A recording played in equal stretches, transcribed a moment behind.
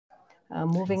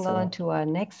Moving on to our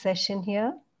next session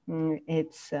here.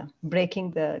 It's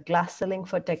breaking the glass ceiling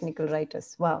for technical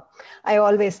writers. Wow, I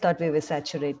always thought we were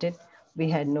saturated. We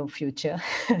had no future.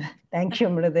 Thank you,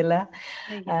 Mridula.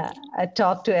 A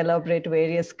talk to elaborate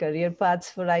various career paths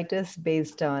for writers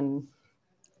based on,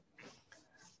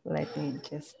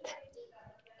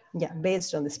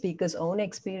 based on the speaker's own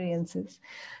experiences.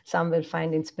 Some will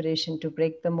find inspiration to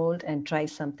break the mold and try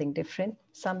something different.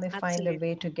 Some may find a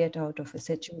way to get out of a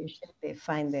situation they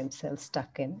find themselves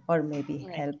stuck in, or maybe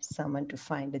help someone to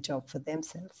find a job for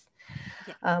themselves.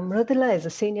 Mridula is a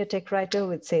senior tech writer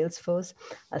with Salesforce,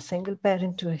 a single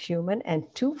parent to a human, and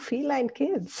 2 feline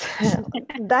kids.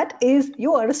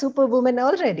 You are a superwoman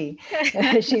already.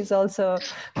 She's also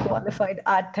a qualified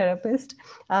art therapist.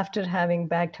 After having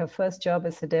bagged her first job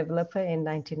as a developer in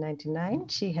 1999,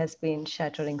 she has been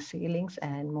shattering ceilings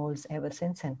and molds ever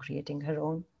since and creating her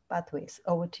own pathways.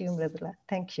 Over to you, Mridula.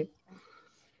 Thank you.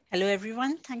 Hello,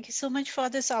 everyone. Thank you so much for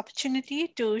this opportunity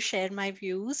to share my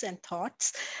views and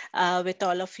thoughts with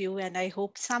all of you. And I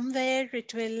hope somewhere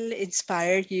it will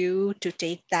inspire you to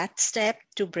take that step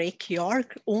to break your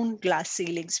own glass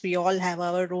ceilings. We all have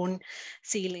our own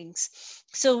ceilings.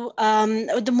 So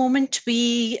the moment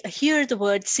we hear the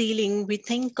word ceiling, we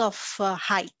think of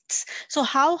heights. So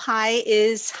how high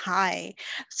is high?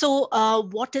 So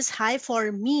what is high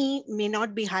for me may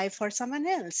not be high for someone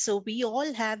else. So we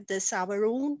all have this, our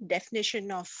own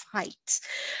definition of heights.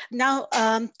 Now,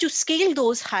 to scale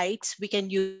those heights, we can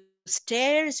use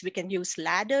stairs, we can use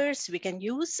ladders, we can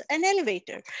use an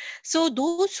elevator. So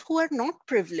those who are not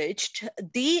privileged,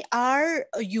 they are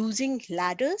using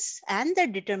ladders and their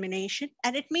determination,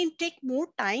 and it may take more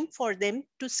time for them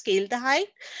to scale the height.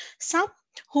 Some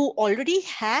who already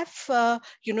have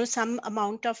some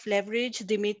amount of leverage,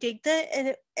 they may take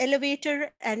the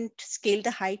elevator and scale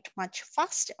the height much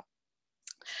faster.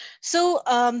 So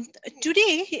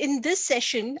today in this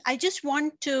session, I just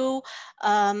want to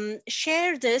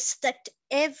share this, that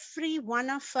every one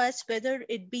of us, whether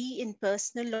it be in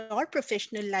personal or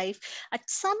professional life, at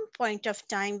some point of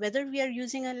time, whether we are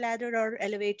using a ladder or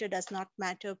elevator does not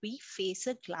matter, we face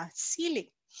a glass ceiling.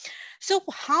 So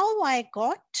how I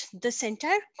got this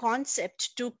entire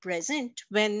concept to present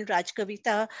when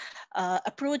Rajkavita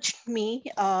approached me,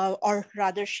 or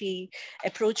rather she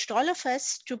approached all of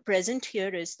us to present here,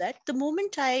 is that the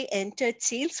moment I entered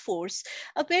Salesforce,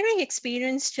 a very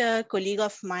experienced colleague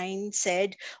of mine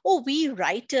said, oh, we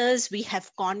writers, we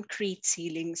have concrete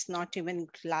ceilings, not even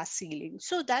glass ceilings.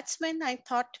 So that's when I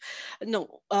thought,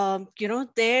 no,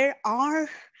 there are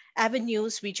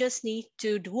avenues. We just need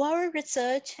to do our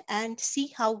research and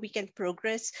see how we can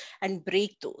progress and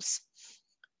break those.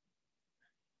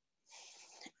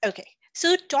 Okay.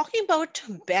 So talking about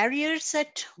barriers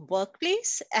at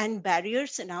workplace and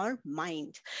barriers in our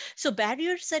mind. So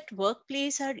barriers at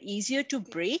workplace are easier to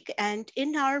break, and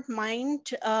in our mind,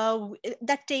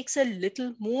 that takes a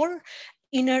little more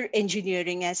inner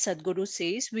engineering, as Sadhguru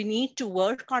says. We need to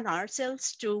work on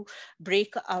ourselves to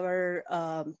break our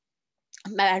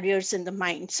barriers in the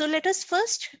mind. So let us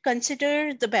first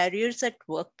consider the barriers at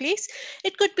workplace.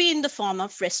 It could be in the form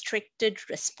of restricted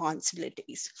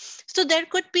responsibilities. So there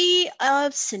could be a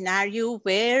scenario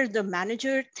where the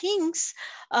manager thinks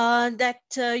that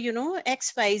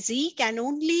XYZ can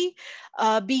only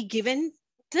be given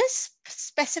this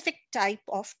specific type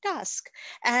of task,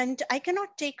 and I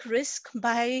cannot take risk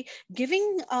by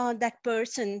giving that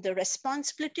person the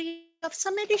responsibility of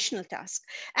some additional task.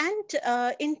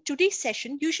 And in today's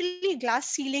session, usually glass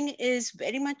ceiling is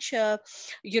very much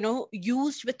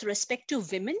used with respect to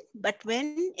women, but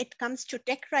when it comes to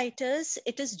tech writers,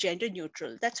 it is gender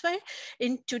neutral. That's why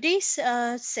in today's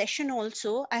session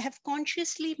also, I have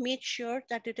consciously made sure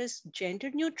that it is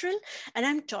gender neutral, and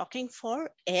I'm talking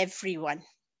for everyone,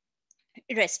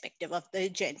 irrespective of the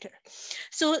gender.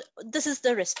 So this is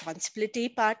the responsibility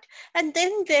part. And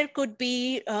then there could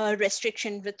be a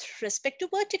restriction with respect to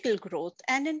vertical growth.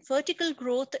 And in vertical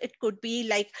growth, it could be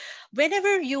like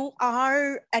whenever you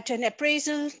are at an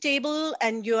appraisal table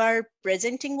and you are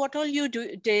presenting what all you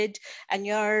did, and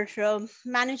your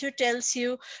manager tells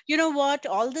you, you know what,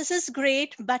 all this is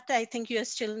great, but I think you're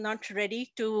still not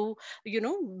ready to,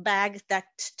 bag that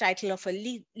title of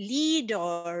a lead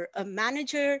or a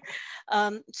manager.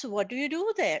 So what do you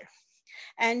do there?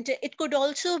 And it could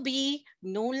also be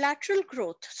no lateral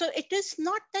growth. So it is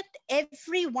not that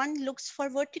everyone looks for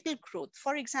vertical growth.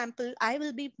 For example, I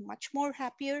will be much more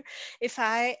happier if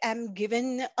I am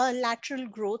given a lateral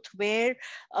growth where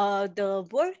the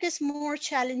work is more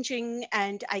challenging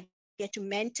and I get get to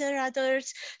mentor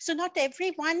others. So not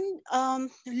everyone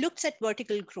looks at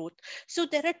vertical growth. So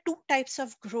there are two types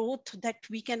of growth that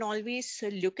we can always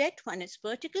look at. One is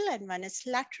vertical and one is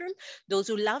lateral. Those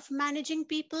who love managing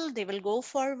people, they will go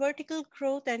for vertical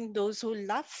growth, and those who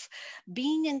love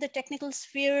being in the technical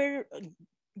sphere,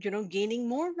 gaining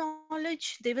more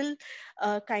knowledge, they will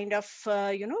kind of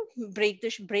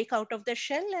break out of their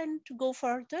shell and go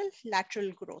for the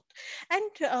lateral growth.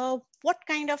 And what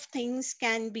kind of things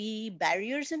can be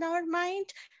barriers in our mind?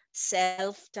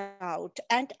 Self doubt.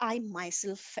 And I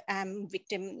myself am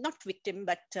victim, not victim,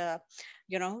 but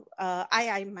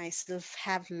I myself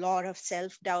have a lot of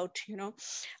self doubt.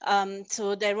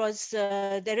 So there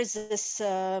is this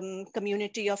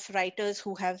community of writers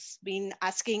who have been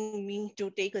asking me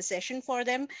to take a session for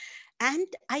them, and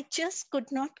I just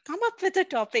could not come up with a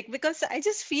topic because I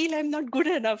just feel I'm not good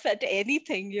enough at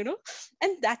anything.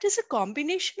 And that is a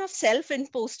combination of self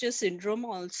imposter syndrome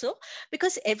also,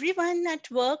 because everyone at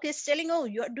work is telling, oh,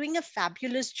 you're doing a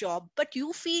fabulous job, but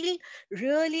you feel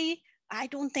really, I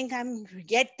don't think I'm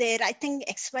yet there. I think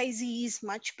XYZ is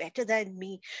much better than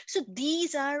me. So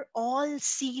these are all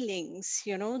ceilings.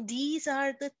 These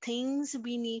are the things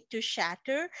we need to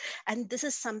shatter. And this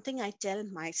is something I tell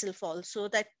myself also,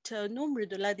 that no,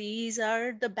 Mridula, these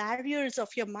are the barriers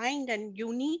of your mind, and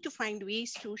you need to find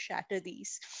ways to shatter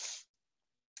these.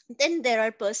 Then there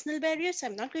are personal barriers.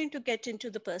 I'm not going to get into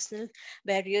the personal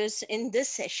barriers in this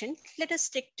session. Let us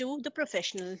stick to the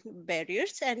professional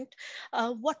barriers and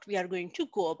what we are going to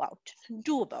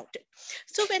do about it.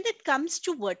 So when it comes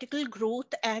to vertical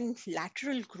growth and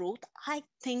lateral growth, I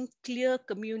think clear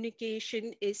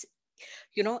communication is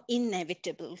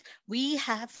inevitable. We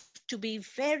have to be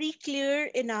very clear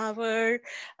in our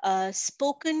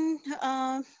spoken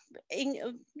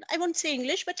I won't say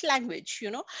English, but language.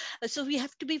 So we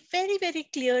have to be very, very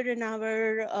clear in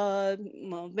our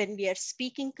when we are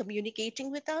speaking,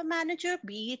 communicating with our manager,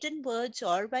 be it in words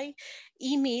or by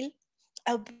email.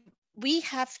 We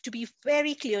have to be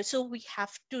very clear. So we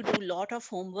have to do a lot of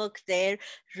homework there,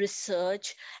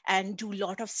 research, and do a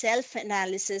lot of self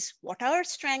analysis. What are our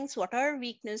strengths? What are our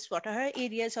weaknesses? What are our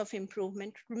areas of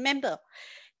improvement? Remember,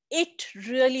 it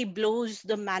really blows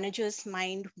the manager's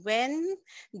mind when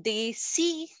they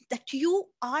see that you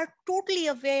are totally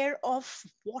aware of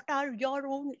what are your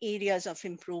own areas of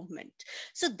improvement.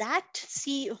 So that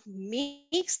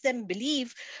makes them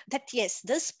believe that yes,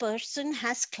 this person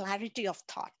has clarity of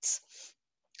thoughts.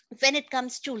 When it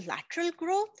comes to lateral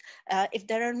growth, if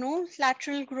there are no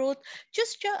lateral growth,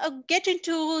 just get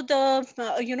into the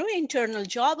internal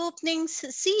job openings,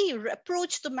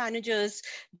 approach the managers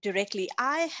directly.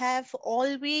 I have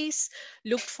always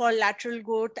looked for lateral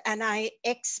growth, and I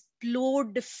explore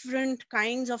different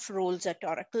kinds of roles at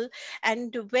Oracle.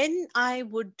 And when I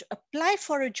would apply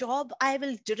for a job, I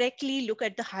will directly look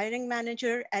at the hiring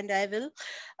manager, and I will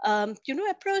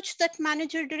approach that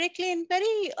manager directly, and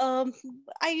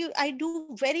I do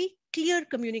very clear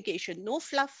communication, no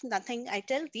fluff, nothing. I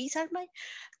tell, these are my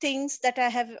things that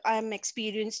I'm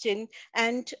experienced in,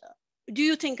 and do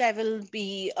you think I will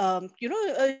be,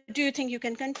 do you think you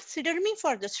can consider me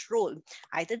for this role?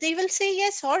 Either they will say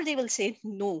yes or they will say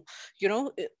no.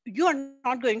 You are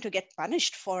not going to get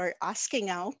punished for asking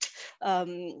out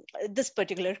this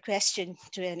particular question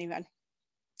to anyone.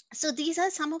 So these are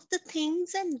some of the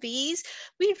things and ways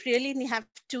we really have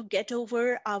to get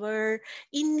over our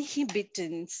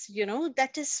inhibitants.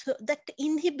 That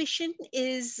inhibition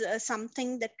is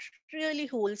something that really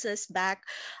holds us back,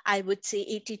 I would say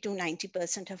 80 to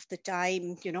 90% of the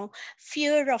time.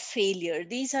 Fear of failure,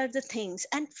 these are the things.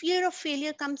 And fear of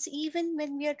failure comes even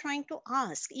when we are trying to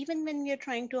ask,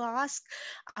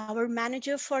 our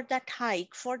manager for that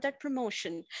hike, for that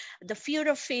promotion. The fear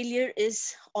of failure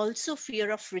is also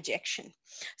fear of rejection.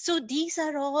 So these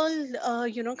are all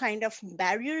kind of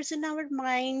barriers in our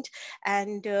mind.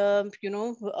 And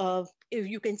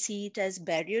you can see it as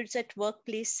barriers at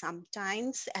workplace.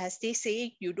 Sometimes, as they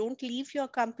say, you don't leave your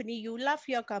company, you love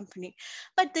your company,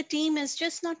 but the team is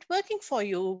just not working for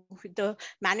you. The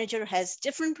manager has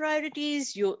different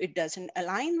priorities, it doesn't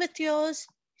align with yours.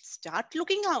 Start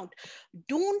looking out.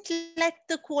 Don't let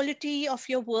the quality of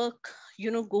your work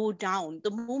go down. The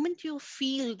moment you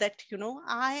feel that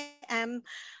I am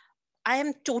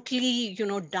totally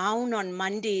down on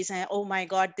Mondays, oh my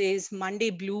god, this Monday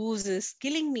blues is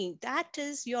killing me, that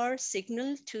is your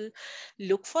signal to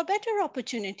look for better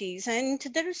opportunities. And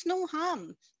there is no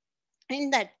harm in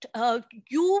that.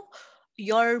 You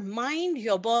your mind,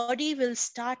 your body will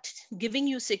start giving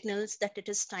you signals that it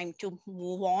is time to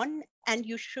move on, and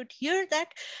you should hear that.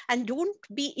 And don't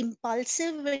be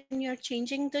impulsive when you're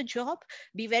changing the job.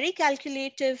 Be very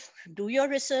calculative, do your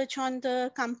research on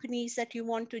the companies that you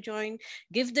want to join,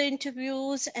 give the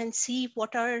interviews and see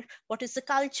what is the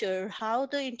culture, how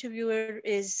the interviewer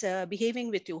is behaving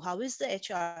with you, how is the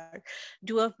HR.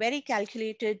 Do a very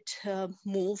calculated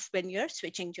move when you're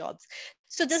switching jobs.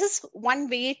 So this is one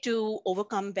way to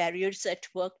overcome barriers at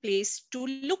workplace, to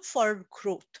look for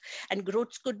growth. And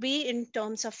growth could be in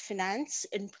terms of finance,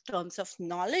 in terms of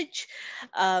knowledge,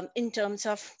 in terms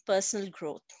of personal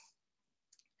growth.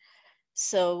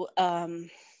 So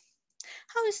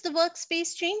how is the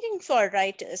workspace changing for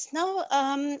writers? Now,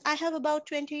 I have about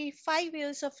 25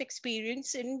 years of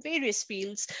experience in various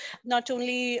fields, not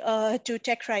only to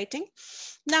tech writing.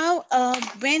 Now,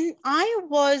 when I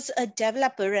was a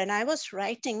developer and I was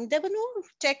writing, there were no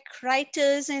tech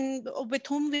writers with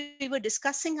whom we were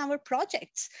discussing our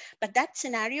projects. But that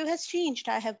scenario has changed.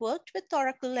 I have worked with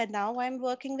Oracle and now I'm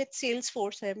working with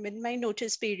Salesforce. I'm in my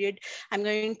notice period. I'm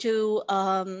going to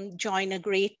join a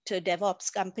great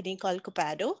DevOps company called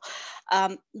Copado.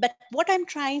 But what I'm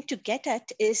trying to get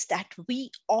at is that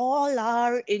we all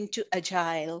are into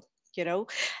agile, you know,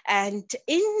 and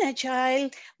in agile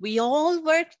we all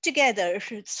work together.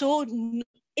 So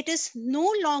it is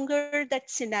no longer that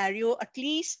scenario, at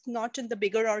least not in the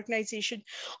bigger organization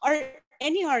or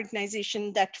any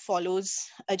organization that follows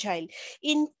agile.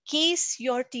 In case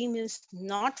your team is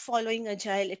not following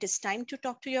agile, it is time to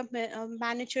talk to your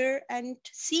manager and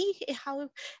see how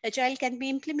agile can be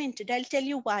implemented. I'll tell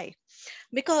you why.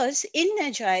 Because in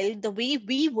agile, the way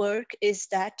we work is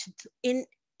that in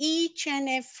each and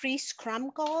every scrum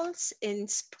calls, in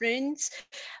sprints,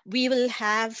 we will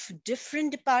have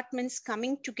different departments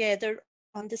coming together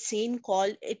on the same call.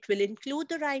 It will include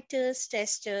the writers,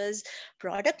 testers,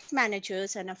 product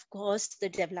managers, and of course the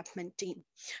development team.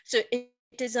 So it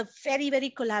is a very,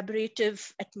 very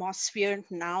collaborative atmosphere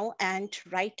now, and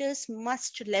writers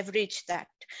must leverage that.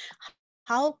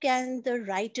 How can the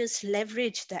writers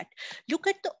leverage that? Look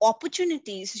at the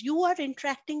opportunities. You are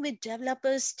interacting with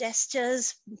developers,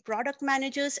 testers, product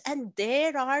managers, and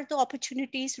there are the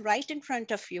opportunities right in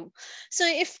front of you. So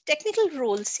if technical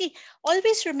roles, see,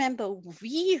 always remember,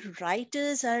 we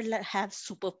writers have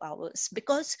superpowers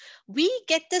because we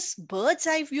get this bird's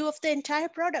eye view of the entire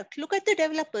product. Look at the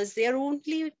developers. They are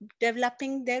only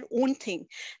developing their own thing,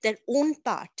 their own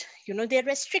part. You know, they're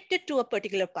restricted to a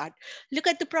particular part. Look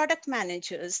at the product managers.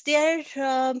 They're,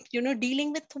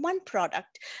 dealing with one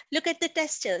product. Look at the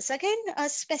testers. Again, a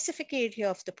specific area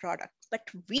of the product. But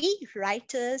we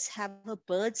writers have a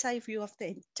bird's eye view of the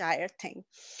entire thing.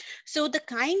 So the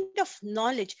kind of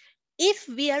knowledge, if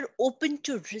we are open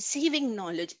to receiving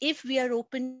knowledge, if we are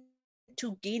open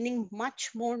to gaining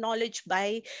much more knowledge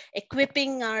by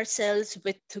equipping ourselves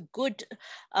with good,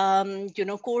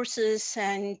 courses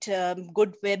and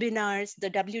good webinars. The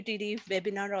WTD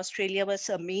webinar Australia was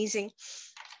amazing.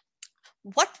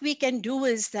 What we can do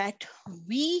is that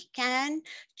we can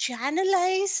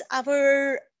channelize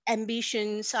our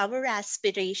ambitions, our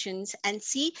aspirations, and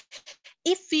see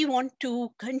if we want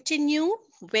to continue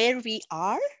where we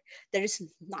are. There is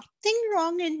nothing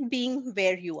wrong in being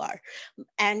where you are.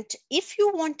 And if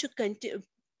you want to continue,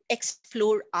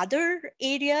 explore other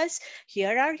areas,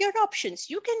 here are your options.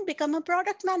 You can become a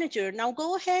product manager. Now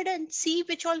go ahead and see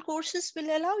which all courses will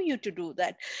allow you to do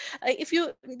that. If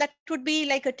you, that would be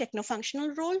like a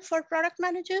techno-functional role for product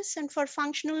managers, and for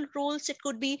functional roles, it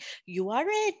could be you are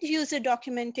a user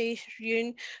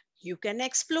documentation. You can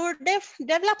explore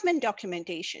development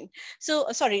documentation. So,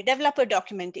 sorry, developer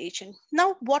documentation.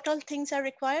 Now, what all things are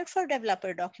required for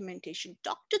developer documentation?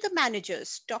 Talk to the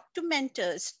managers, talk to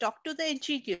mentors, talk to the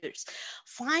engineers,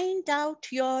 find out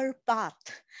your path.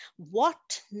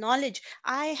 What knowledge?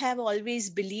 I have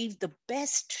always believed the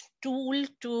best tool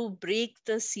to break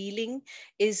the ceiling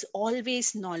is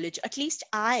always knowledge. At least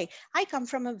I come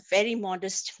from a very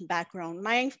modest background.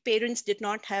 My parents did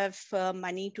not have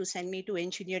money to send me to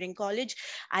engineering college.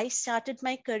 I started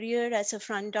my career as a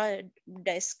front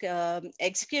desk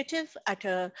executive at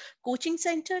a coaching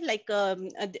center. Like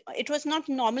it was not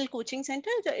normal coaching center.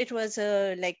 It was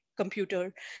like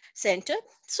computer center.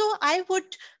 So I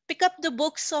would pick up the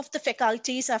books of the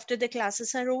faculties after the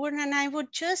classes are over, and I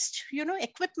would just,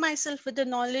 equip myself with the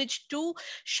knowledge to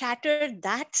shatter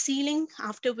that ceiling,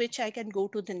 after which I can go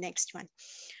to the next one.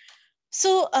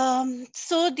 So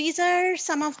these are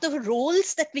some of the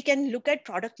roles that we can look at: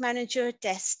 product manager,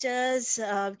 testers.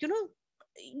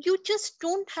 You just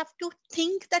don't have to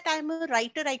think that I'm a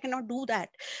writer, I cannot do that.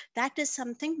 That is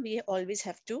something we always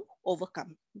have to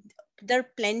overcome. there are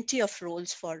plenty of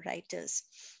roles for writers.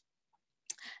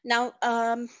 Now,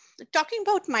 talking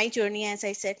about my journey, as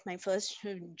I said, my first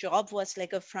job was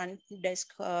like a front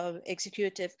desk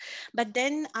executive. But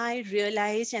then I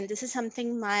realized, and this is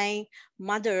something my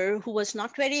mother, who was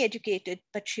not very educated,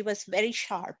 but she was very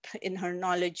sharp in her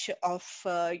knowledge of,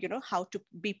 how to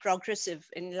be progressive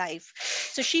in life.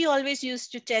 So she always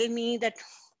used to tell me that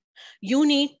you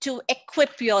need to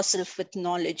equip yourself with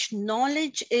knowledge.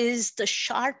 Knowledge is the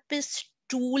sharpest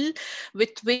tool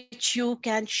with which you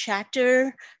can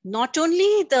shatter not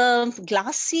only the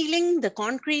glass ceiling, the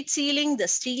concrete ceiling, the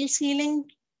steel ceiling.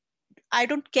 I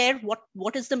don't care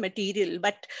what is the material,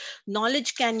 but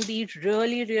knowledge can be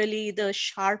really, really the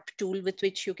sharp tool with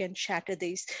which you can shatter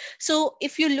these. So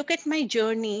if you look at my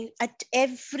journey, at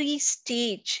every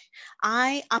stage,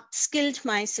 I upskilled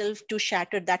myself to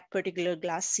shatter that particular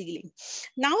glass ceiling.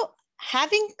 Now,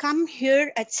 having come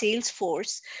here at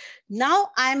Salesforce, now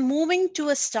I'm moving to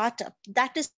a startup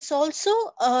that is also,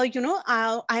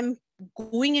 I'm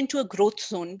going into a growth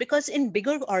zone, because in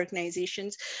bigger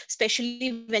organizations,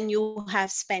 especially when you have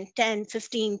spent 10,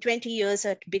 15, 20 years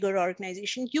at bigger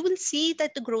organization, you will see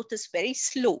that the growth is very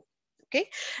slow. Okay,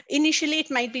 initially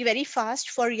it might be very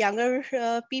fast for younger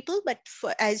people, but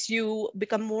as you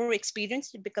become more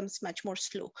experienced, it becomes much more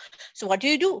slow. So what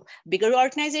do? Bigger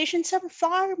organizations are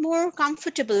far more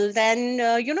comfortable than,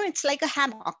 it's like a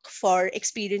hammock for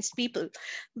experienced people.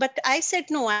 But I said,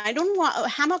 no, I don't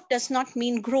want, hammock does not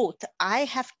mean growth. I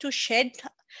have to shed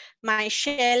my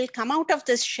shell, come out of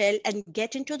this shell and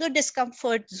get into the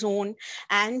discomfort zone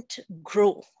and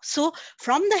grow. So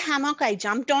from the hammock, I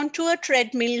jumped onto a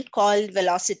treadmill called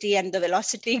Velocity, and the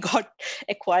Velocity got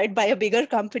acquired by a bigger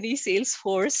company,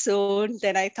 Salesforce. So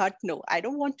then I thought, no, I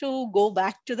don't want to go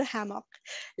back to the hammock.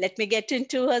 Let me get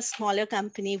into a smaller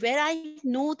company where I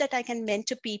know that I can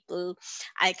mentor people.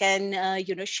 I can,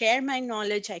 share my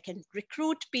knowledge. I can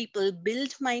recruit people,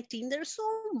 build my team. There's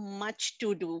so much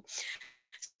to do.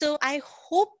 So I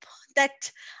hope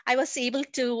that I was able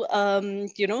to,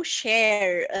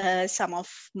 share some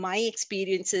of my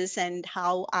experiences and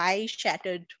how I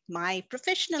shattered my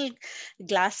professional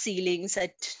glass ceilings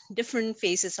at different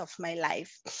phases of my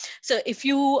life. So if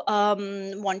you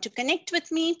want to connect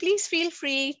with me, please feel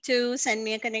free to send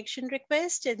me a connection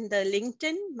request in the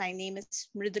LinkedIn. My name is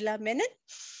Mridula Menon,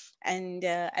 and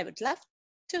I would love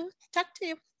to talk to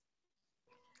you.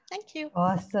 Thank you.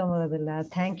 Awesome, Mridula.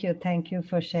 Thank you. Thank you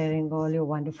for sharing all your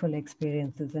wonderful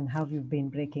experiences and how you've been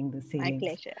breaking the My ceilings.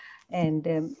 pleasure. And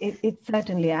it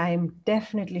certainly, I'm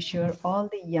definitely sure all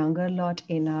the younger lot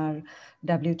in our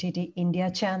WTD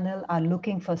India channel are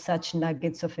looking for such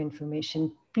nuggets of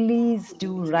information. Please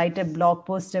do write a blog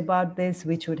post about this,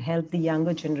 which would help the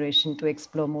younger generation to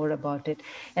explore more about it,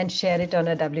 and share it on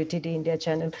our WTD India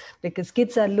channel, because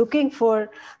kids are looking for,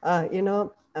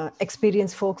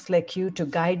 experienced folks like you to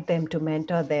guide them, to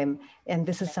mentor them. And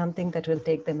this is something that will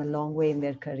take them a long way in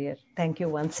their career. Thank you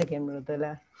once again,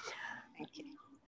 Mridula. Thank you.